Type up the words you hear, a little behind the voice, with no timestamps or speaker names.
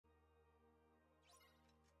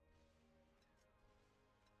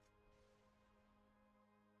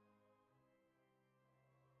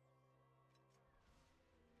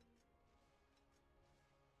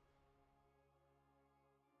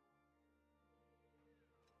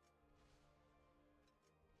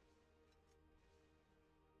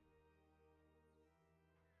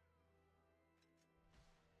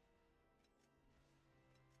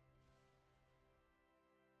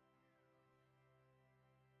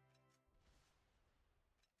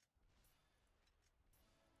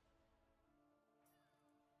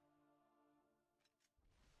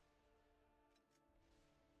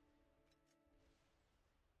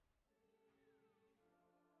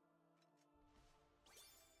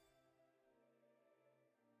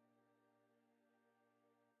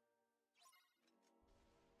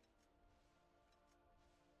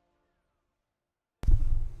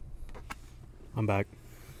I'm back.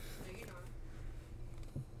 No, you're not.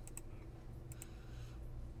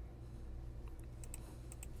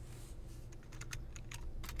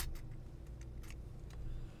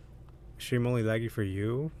 Stream only laggy for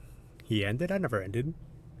you? He ended? I never ended.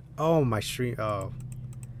 Oh, my stream. Oh.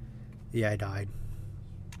 Yeah, I died.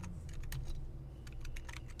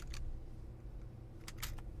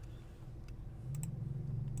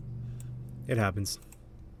 It happens.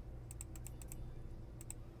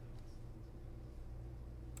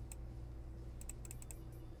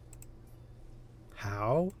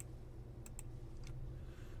 How?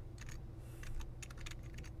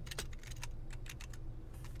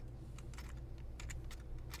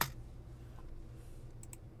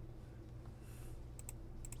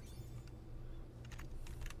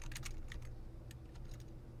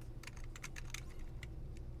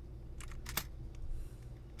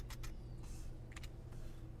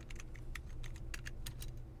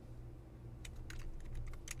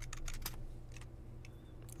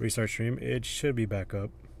 Restart stream? It should be back up.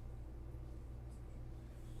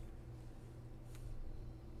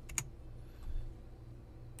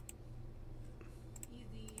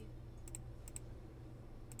 Easy.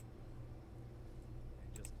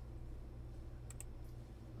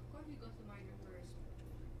 Of course, we go to minor first.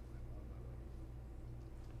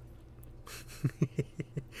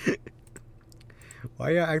 Why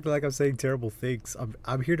are you acting like I'm saying terrible things?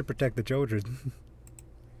 I'm here to protect the children.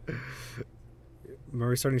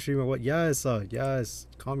 Murray starting streaming what? Yes, yes.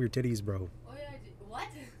 Calm your titties, bro. Oh yeah, what?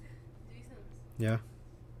 Jason's. Yeah.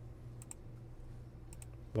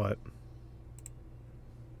 What?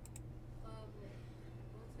 What's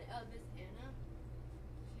the Miss Anna?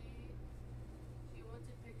 She wants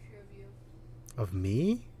a picture of you. Of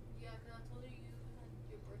me? Yeah, 'cause I told her you had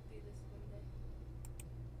your birthday this Monday.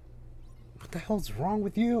 What the hell's wrong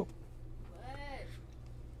with you? What?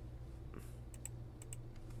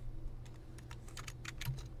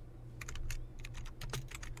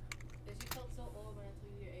 That you felt so old when I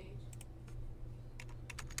told you your age.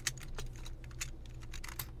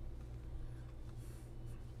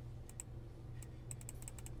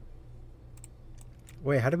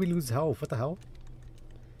 Wait, how did we lose health? What the hell?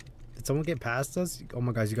 Did someone get past us? Oh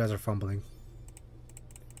my gosh, you guys are fumbling.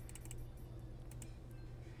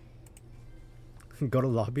 Go to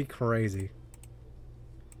lobby? Crazy.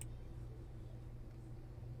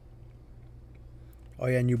 Oh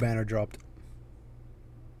yeah, new banner dropped.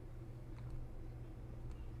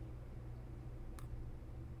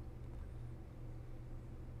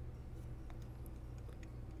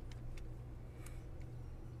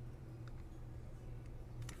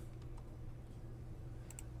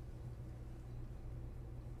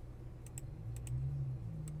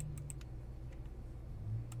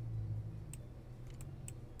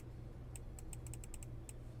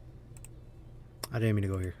 I didn't mean to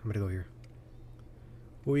go here. I'm gonna go here.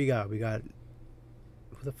 Who we got? We got...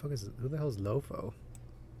 Who the fuck is... Who the hell is Lofo?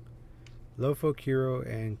 Lofo, Kiro,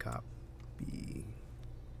 and Copy.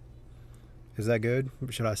 Is that good?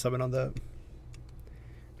 Should I summon on that?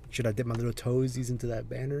 Should I dip my little toesies into that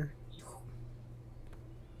banner?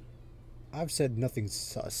 I've said nothing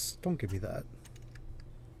sus. Don't give me that.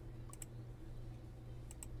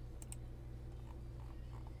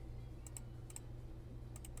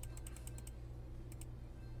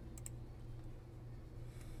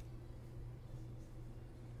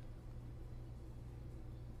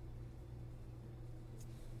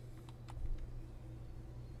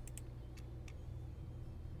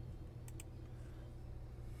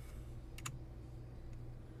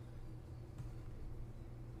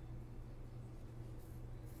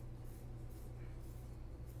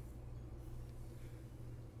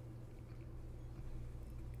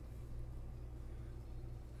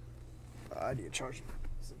 I need to charge.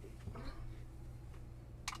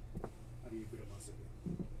 How do you put up my second?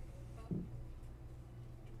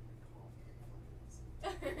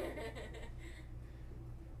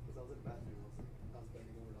 Because I was in the bathroom, I was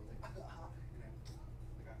bending over, and I was like,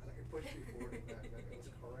 like it pushed me forward and back. It was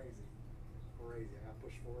crazy, crazy. I got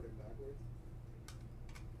pushed forward and backwards.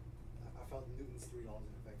 I felt Newton's $3 in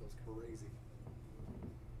effect. It was crazy.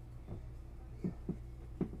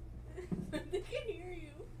 They can hear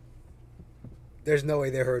you. There's no way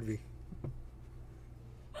they heard me.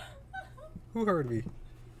 Who heard me?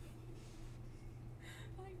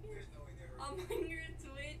 I'm on your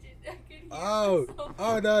Twitch and I can hear Oh, myself.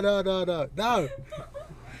 oh no!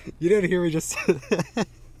 You didn't hear me just.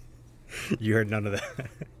 You heard none of that.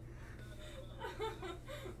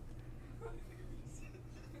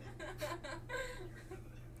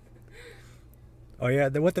 Oh yeah,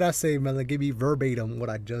 then what did I say, Melon? Give me verbatim what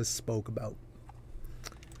I just spoke about.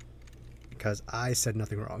 Because I said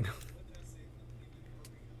nothing wrong.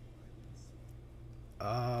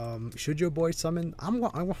 Should your boy summon? I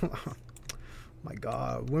want. My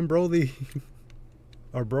God, Win Broly,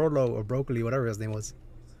 or Brolo, or Broccoli, whatever his name was.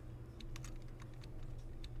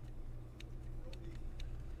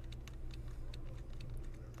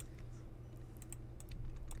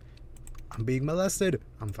 I'm being molested.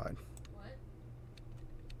 I'm fine. What?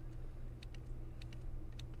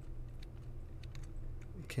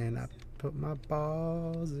 Can I put my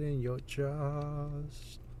balls in your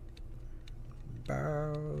jaws?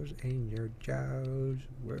 Balls in your jaws.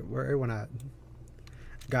 Where everyone at?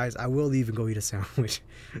 Guys, I will leave and go eat a sandwich.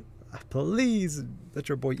 Please let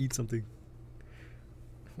your boy eat something.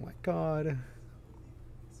 Oh my God.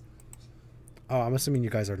 Oh, I'm assuming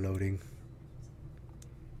you guys are loading.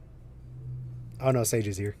 Oh no, Sage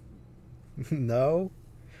is here. No,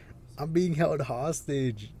 I'm being held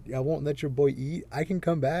hostage. I won't let your boy eat. I can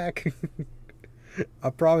come back. I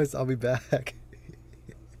promise I'll be back.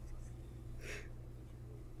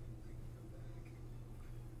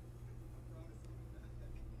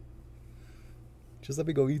 Just let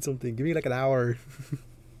me go eat something. Give me like an hour.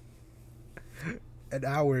 An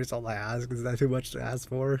hour is all I ask. Is that too much to ask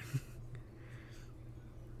for?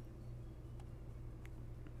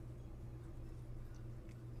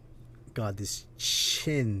 God, this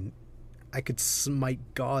chin. I could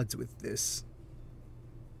smite gods with this.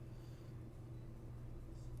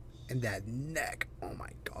 And that neck. Oh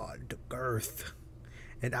my God, the girth.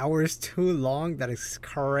 An hour is too long? That is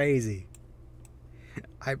crazy.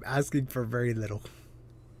 I'm asking for very little.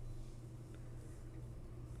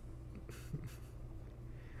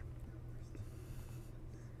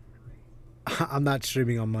 I'm not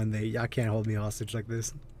streaming on Monday. Y'all can't hold me hostage like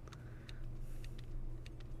this.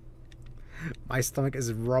 My stomach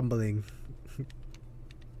is rumbling.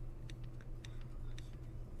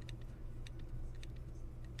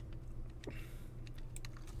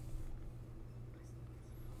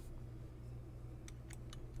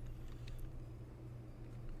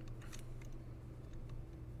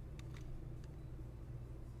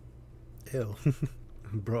 Ew.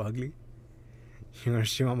 Bro, ugly. You're gonna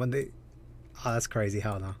stream on Monday? Oh, that's crazy.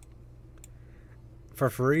 Hell no. For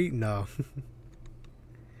free? No.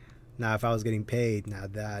 Now, if I was getting paid, now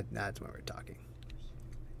that's when we're talking.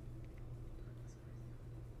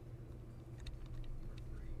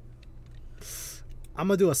 I'm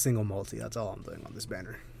gonna do a single multi. That's all I'm doing on this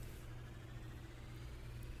banner.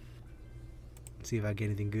 See if I get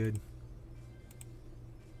anything good.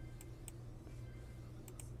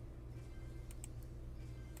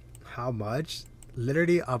 How much?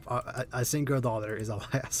 Literally, a single dollar is all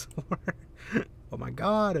I ask for. Oh my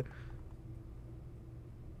God.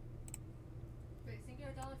 Wait,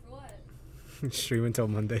 $1 for what? Stream until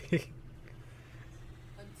Monday.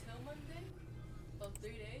 Until Monday? Of 3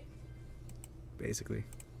 days? Basically.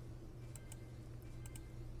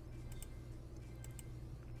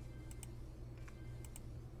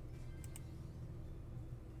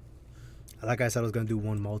 Like I said, I was gonna do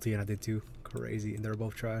one multi and I did two. Crazy, and they're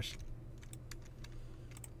both trash.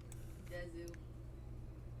 Dezu.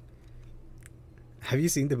 Have you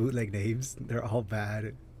seen the bootleg names? They're all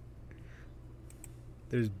bad.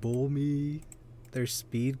 There's Bull Me. There's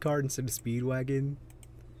Speed Card instead of Speedwagon.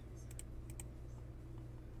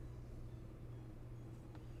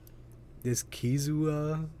 There's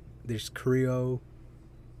Kizua. There's Creo.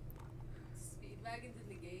 Speedwagon's in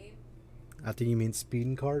the game? I think you mean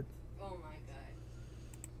Speeding Card. Oh my God.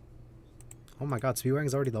 Oh my God,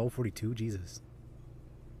 Speedwagon's already level 42. Jesus.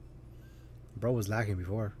 Bro was lacking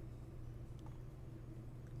before.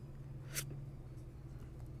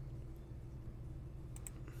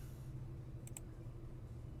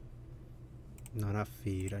 No, not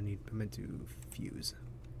feed. I meant to fuse.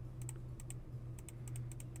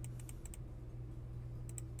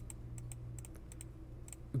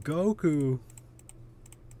 Goku.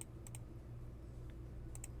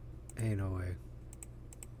 Ain't no way.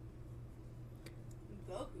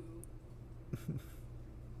 Goku?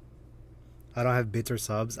 I don't have bits or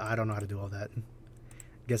subs. I don't know how to do all that.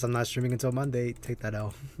 Guess I'm not streaming until Monday. Take that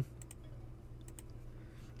out.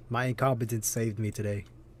 My incompetence saved me today.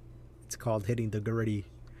 It's called hitting the gritty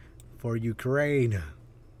for Ukraine.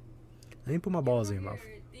 I didn't put my balls in your mouth.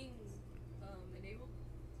 Thing, enabled?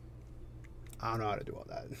 I don't know how to do all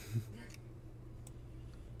that.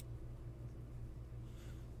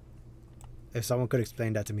 If someone could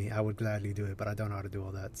explain that to me, I would gladly do it, but I don't know how to do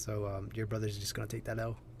all that. So your brother's just gonna take that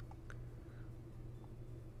L.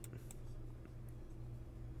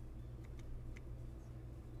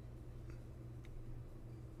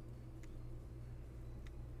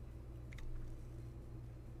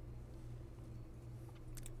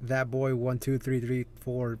 That boy, 1, 2, 3, 3,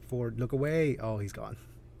 4, 4. Look away. Oh, he's gone.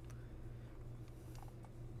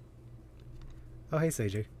 Oh, hey,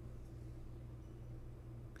 CJ.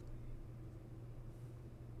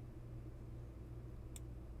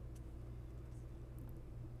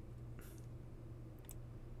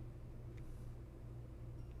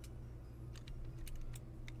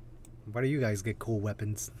 Why do you guys get cool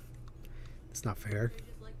weapons? It's not fair. They're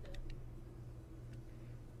just like that.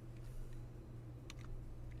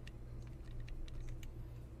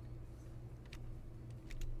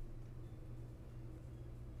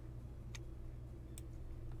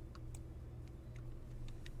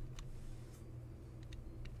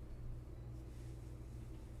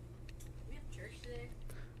 We have church today.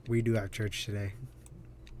 We do have church today.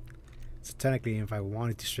 So technically, if I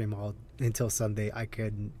wanted to stream all until Sunday, I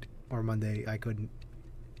couldn't. Or Monday, I couldn't.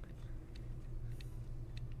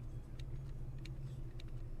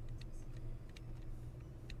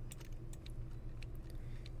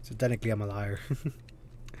 So technically, I'm a liar.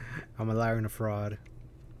 I'm a liar and a fraud.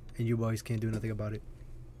 And you boys can't do nothing about it.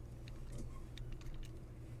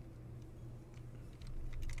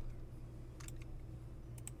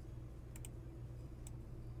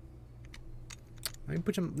 Let me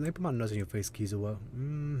put my nose in your face, Kizawa.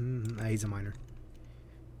 He's a minor.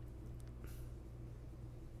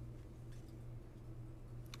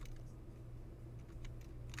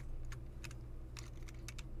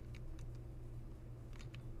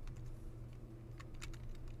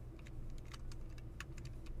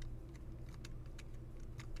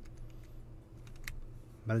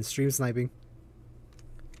 But in stream sniping.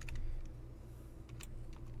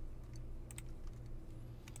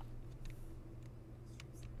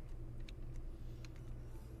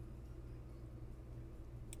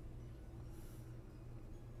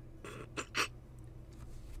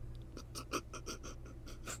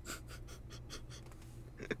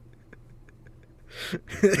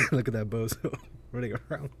 Look at that bozo running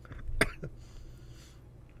around.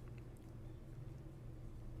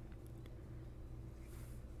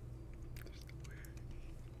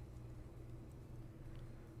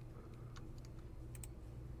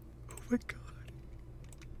 Oh my god.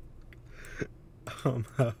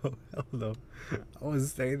 Hell no. I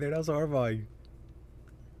was staying there, that's horrifying.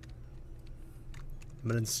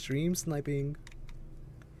 But in stream sniping.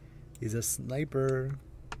 He's a sniper.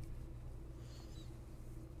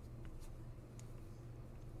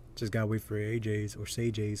 Just gotta wait for AJ's or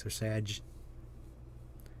Sage's or Sag.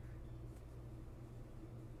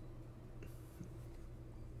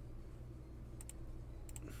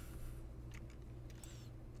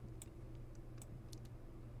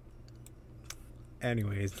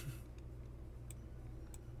 Anyways.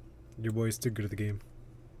 Your boy's too good at the game.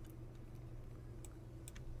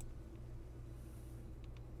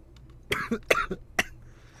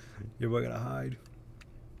 Your boy gotta hide.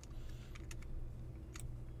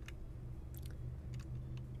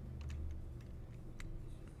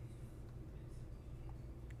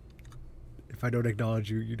 If I don't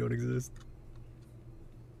acknowledge you, you don't exist.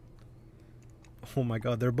 Oh my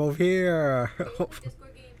god, they're both here!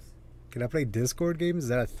 Discord games. Can I play Discord games? Is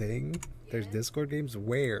that a thing? There's Yeah. Discord games?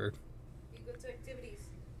 Where? You go to activities.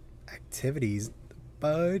 Activities?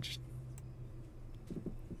 Fudge?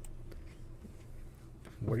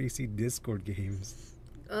 Where do you see Discord games?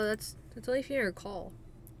 Oh, that's only if you're in a call.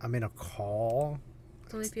 I'm in a call?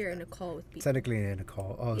 It's only if you're in a call with people. Technically in a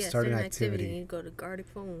call. Oh, Yeah, start an an activity. You go to Gardic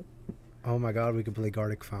phone. Oh my god, we can play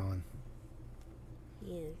Gardic Phone.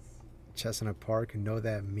 Yes. Chess in a park, know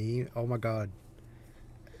that me? Oh my god.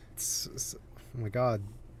 Oh my god.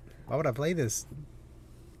 Why would I play this?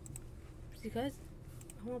 Because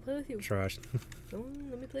I want to play with you. Trash.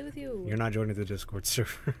 Let me play with you. You're not joining the Discord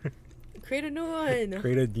server. Create a new one.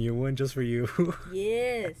 Create a new one just for you.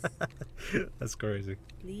 Yes. That's crazy.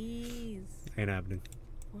 Please. Ain't happening.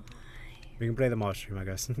 Why? We can play them off stream, I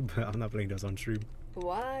guess. But I'm not playing those on stream,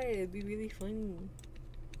 Why? It'd be really fun.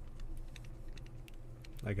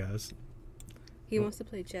 I guess. He wants to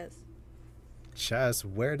play chess. Chess?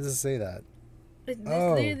 Where does it say that? It's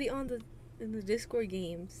Oh. literally in the Discord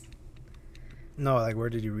games. No, like, where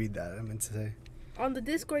did you read that? I meant to say. On the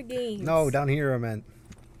Discord games. No, down here I meant.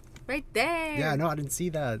 Right there. Yeah, no, I didn't see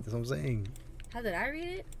that. That's what I'm saying. How did I read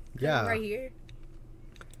it? Yeah. Right here.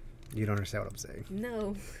 You don't understand what I'm saying.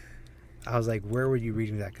 No. I was like, where were you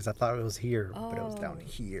reading that? Because I thought it was here, but it was down Oh.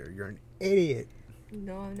 here. You're an idiot.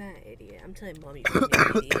 No, I'm not an idiot. I'm telling mommy you're an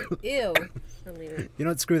idiot. Ew. I'm leaving. You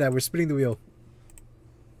know what? Screw that. We're spinning the wheel.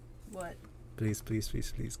 What? Please, please,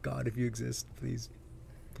 please, please. God, if you exist, please.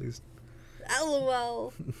 Please.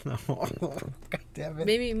 LOL. No. God damn it.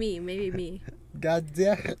 Maybe me. Maybe me. God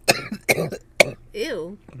damn it.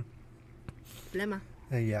 Ew. Lemma.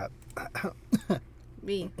 Yeah.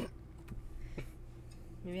 Me.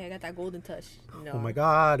 Maybe I got that golden touch. No. Oh my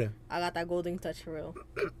god. I got that golden touch for real.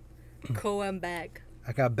 Koem back.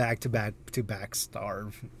 I got back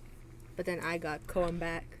starve. But then I got Koem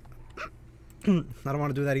back. I don't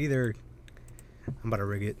want to do that either. I'm about to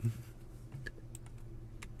rig it.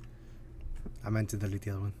 I meant to delete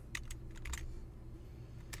the other one.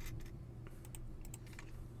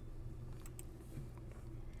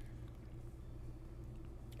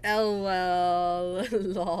 LOL.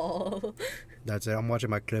 Lol. That's it. I'm watching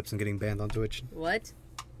my clips and getting banned on Twitch. What?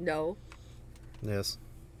 No. Yes.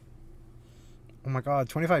 Oh my god,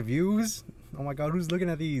 25 views? Oh my god, who's looking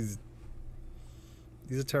at these?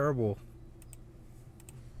 These are terrible.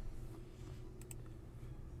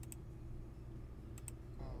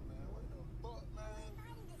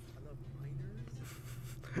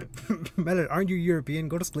 Melon, aren't you European?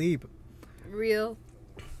 Go to sleep. Real.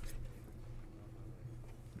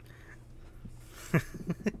 Just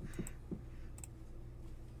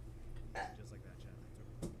like that, chat.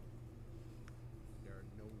 There are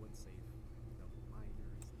no one safe. The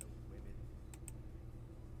minors, the women,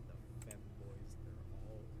 the femboys, they're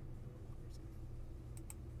all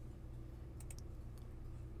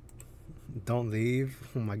safe. Don't leave.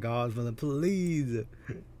 Oh my god, Melon, please.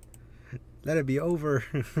 Let it be over.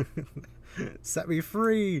 Set me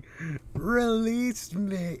free. Release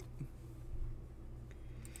me.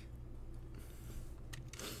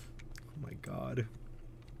 Oh my god.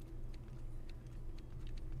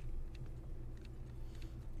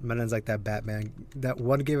 Melon's like that Batman. That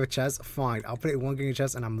one game of chess, fine. I'll play one game of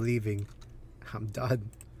chess and I'm leaving. I'm done.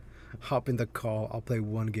 Hop in the call. I'll play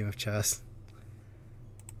one game of chess.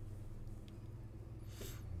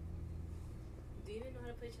 Do you even know how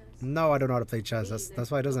to play chess? No, I don't know how to play chess. That's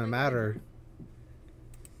why it doesn't matter.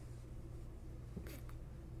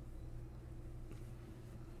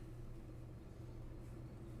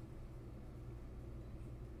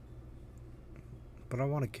 But I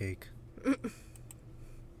want a cake.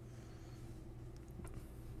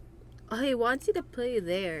 Oh, he wants you to play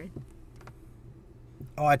there.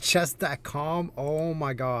 Oh, at chess.com? Oh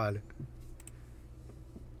my god.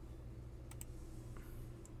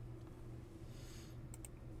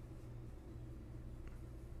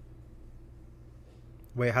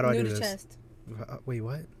 Wait, how do I do New to this? chest. Wait,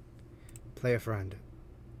 what? Play a friend.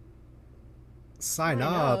 Sign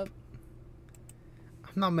up.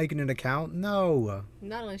 I'm not making an account. No.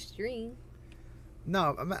 Not on stream.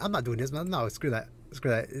 No, I'm not doing this, man. No, screw that.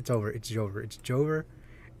 Screw that. It's over. It's Jover. It's Jover.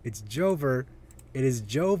 It's Jover. It is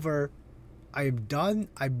Jover. I am done.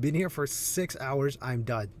 I've been here for 6 hours. I'm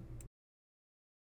done.